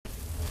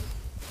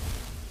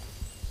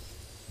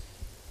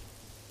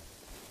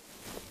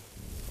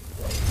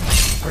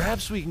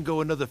Perhaps we can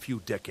go another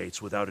few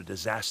decades without a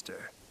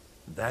disaster.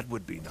 That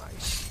would be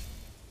nice.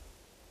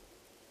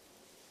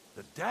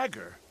 The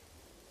dagger?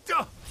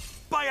 Duh!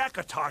 By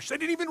Akatosh, they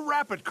didn't even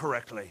wrap it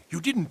correctly.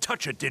 You didn't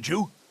touch it, did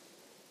you?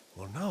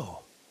 Well, no.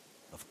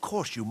 Of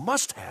course you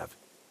must have.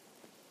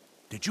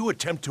 Did you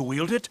attempt to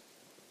wield it?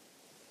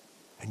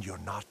 And you're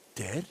not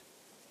dead?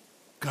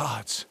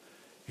 Gods,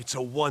 it's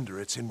a wonder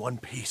it's in one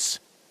piece.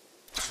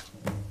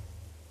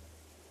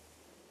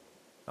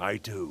 I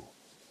do.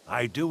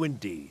 I do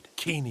indeed.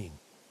 Keening,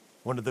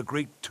 one of the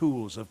great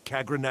tools of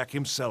Kagranak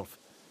himself,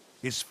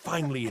 is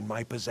finally in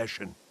my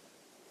possession.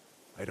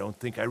 I don't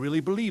think I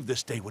really believed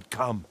this day would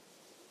come.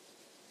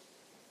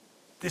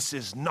 This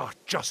is not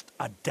just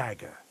a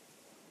dagger.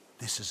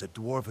 This is a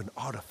dwarven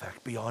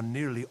artifact beyond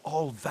nearly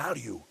all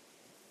value.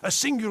 A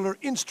singular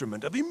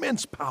instrument of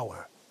immense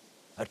power.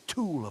 A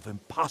tool of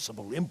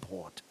impossible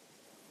import.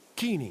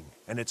 Keening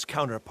and its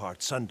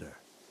counterpart Sunder,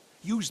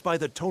 used by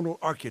the tonal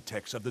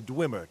architects of the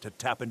Dwemer to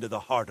tap into the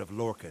heart of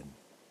Lorkhan.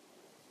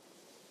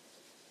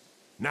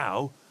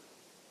 Now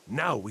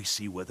we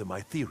see whether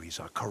my theories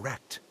are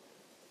correct.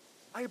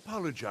 I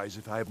apologize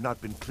if I have not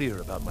been clear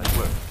about my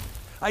work.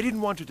 I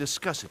didn't want to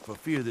discuss it for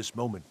fear this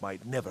moment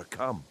might never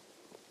come.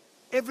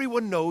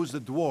 Everyone knows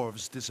the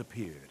dwarves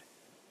disappeared.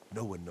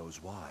 No one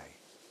knows why.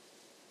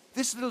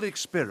 This little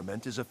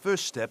experiment is a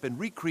first step in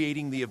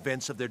recreating the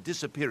events of their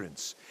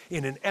disappearance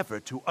in an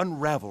effort to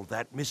unravel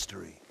that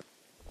mystery.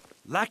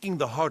 Lacking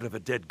the heart of a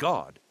dead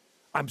god,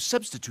 I'm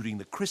substituting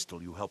the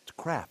crystal you helped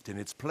craft in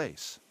its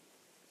place.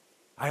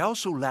 I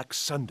also lack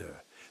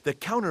Sunder, the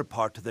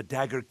counterpart to the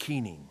dagger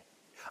Keening.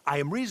 I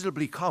am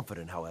reasonably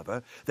confident,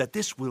 however, that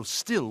this will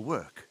still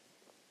work.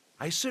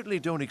 I certainly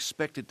don't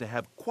expect it to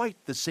have quite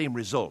the same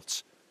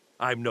results.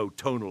 I'm no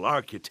tonal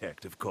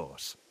architect, of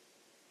course.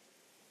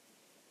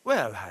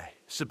 Well, I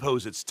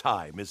suppose it's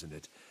time, isn't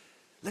it?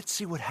 Let's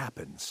see what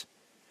happens.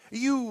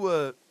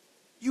 You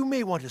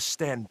may want to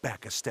stand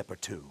back a step or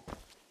two.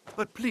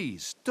 But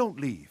please, don't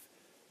leave.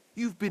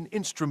 You've been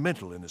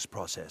instrumental in this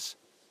process.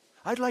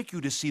 I'd like you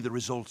to see the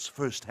results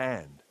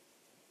firsthand.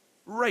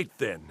 Right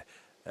then,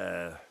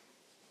 Mission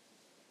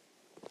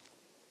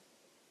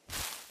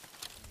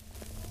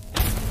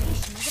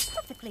is a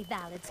perfectly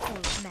valid school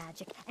of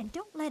magic, and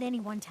don't let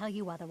anyone tell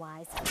you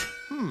otherwise.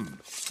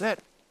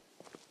 That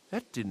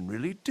didn't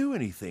really do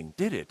anything,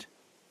 did it?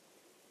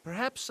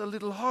 Perhaps a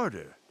little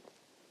harder.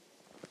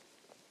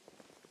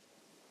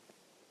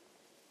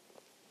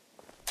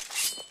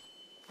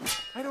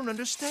 I don't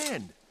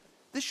understand.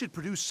 This should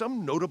produce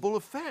some notable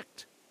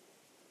effect.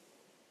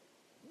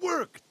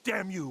 Work,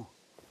 damn you!